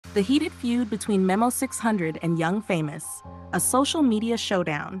The heated feud between Memo 600 and Young Famous, a social media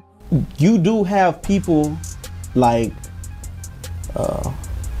showdown. You do have people like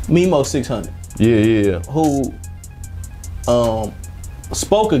Memo 600. Yeah. Who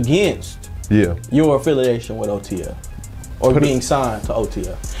spoke against your affiliation with OTF or being signed to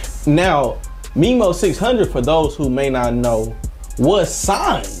OTF. Now, Memo 600, for those who may not know, was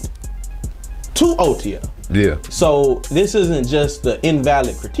signed to OTF. Yeah. So this isn't just the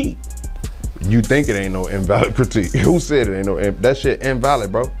invalid critique. You think it ain't no invalid critique. Who said it ain't no, that shit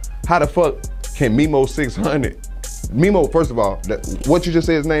invalid, bro? How the fuck can Memo 600, Memo, first of all, what you just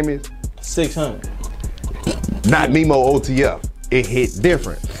said his name is? 600. Not Memo OTF. It hit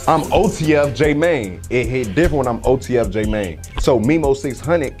different. I'm OTF J Main. It hit different when I'm OTF J Main. So Memo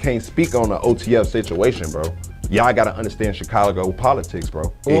 600 can't speak on the OTF situation, bro. Y'all gotta understand Chicago politics,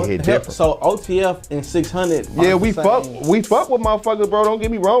 bro. It hit different. So OTF and 600. Yeah, we fuck with motherfuckers, bro. Don't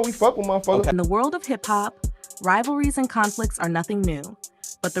get me wrong, we fuck with motherfuckers. Okay. In the world of hip hop, rivalries and conflicts are nothing new.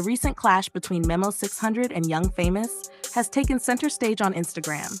 But the recent clash between Memo 600 and Young Famous has taken center stage on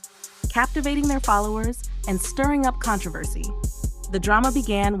Instagram, captivating their followers and stirring up controversy. The drama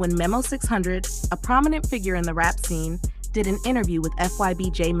began when Memo 600, a prominent figure in the rap scene, did an interview with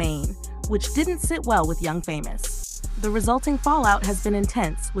FYB J Main, which didn't sit well with Young Famous. The resulting fallout has been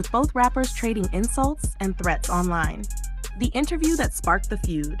intense, with both rappers trading insults and threats online. The interview that sparked the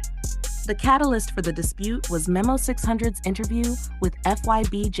feud. The catalyst for the dispute was Memo 600's interview with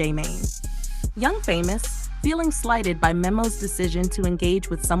FYB J Main. Young Famous, feeling slighted by Memo's decision to engage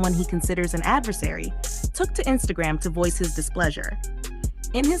with someone he considers an adversary, took to Instagram to voice his displeasure.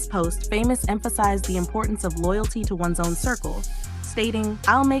 In his post, Famous emphasized the importance of loyalty to one's own circle, stating,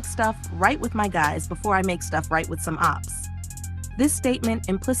 "I'll make stuff right with my guys before I make stuff right with some ops." This statement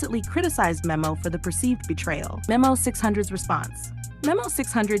implicitly criticized Memo for the perceived betrayal. Memo 600's response. Memo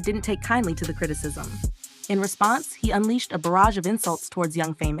 600 didn't take kindly to the criticism. In response, he unleashed a barrage of insults towards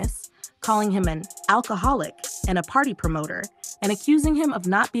Young Famous, calling him an alcoholic and a party promoter, and accusing him of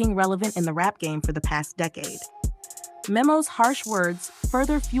not being relevant in the rap game for the past decade. Memo's harsh words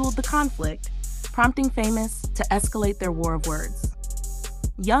further fueled the conflict, prompting Famous to escalate their war of words.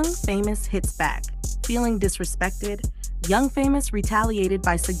 Young Famous hits back. Feeling disrespected, Young Famous retaliated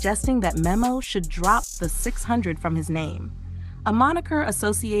by suggesting that Memo should drop the 600 from his name, a moniker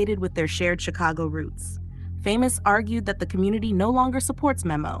associated with their shared Chicago roots. Famous argued that the community no longer supports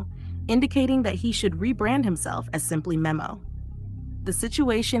Memo, indicating that he should rebrand himself as simply Memo. The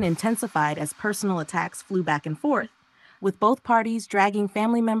situation intensified as personal attacks flew back and forth, with both parties dragging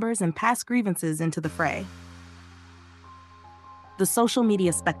family members and past grievances into the fray. The social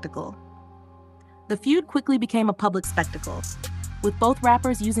media spectacle. The feud quickly became a public spectacle, with both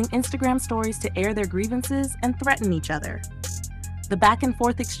rappers using Instagram stories to air their grievances and threaten each other. The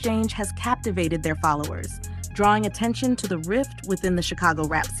back-and-forth exchange has captivated their followers, drawing attention to the rift within the Chicago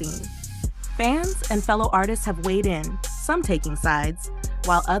rap scene. Fans and fellow artists have weighed in, some taking sides,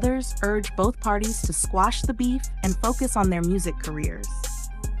 while others urge both parties to squash the beef and focus on their music careers.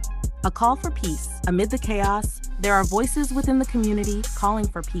 A call for peace. Amid the chaos, there are voices within the community calling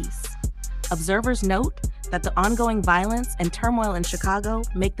for peace. Observers note that the ongoing violence and turmoil in Chicago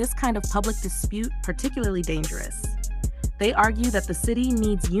make this kind of public dispute particularly dangerous. They argue that the city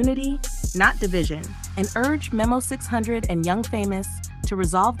needs unity, not division, and urge Memo 600 and Young Famous to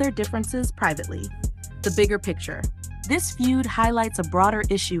resolve their differences privately. The bigger picture. This feud highlights a broader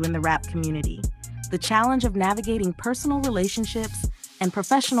issue in the rap community, the challenge of navigating personal relationships and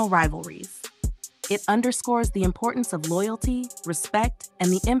professional rivalries. It underscores the importance of loyalty, respect,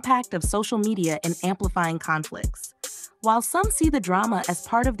 and the impact of social media in amplifying conflicts. While some see the drama as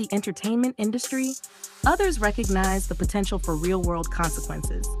part of the entertainment industry, others recognize the potential for real-world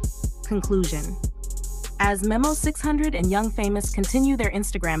consequences. Conclusion. As Memo 600 and Young Famous continue their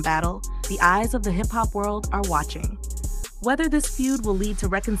Instagram battle, the eyes of the hip-hop world are watching. Whether this feud will lead to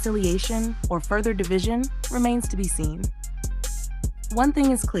reconciliation or further division remains to be seen. One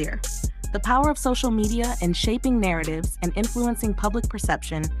thing is clear. The power of social media in shaping narratives and influencing public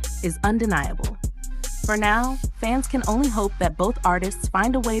perception is undeniable. For now, fans can only hope that both artists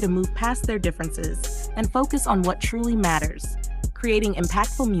find a way to move past their differences and focus on what truly matters, creating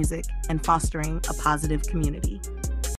impactful music and fostering a positive community.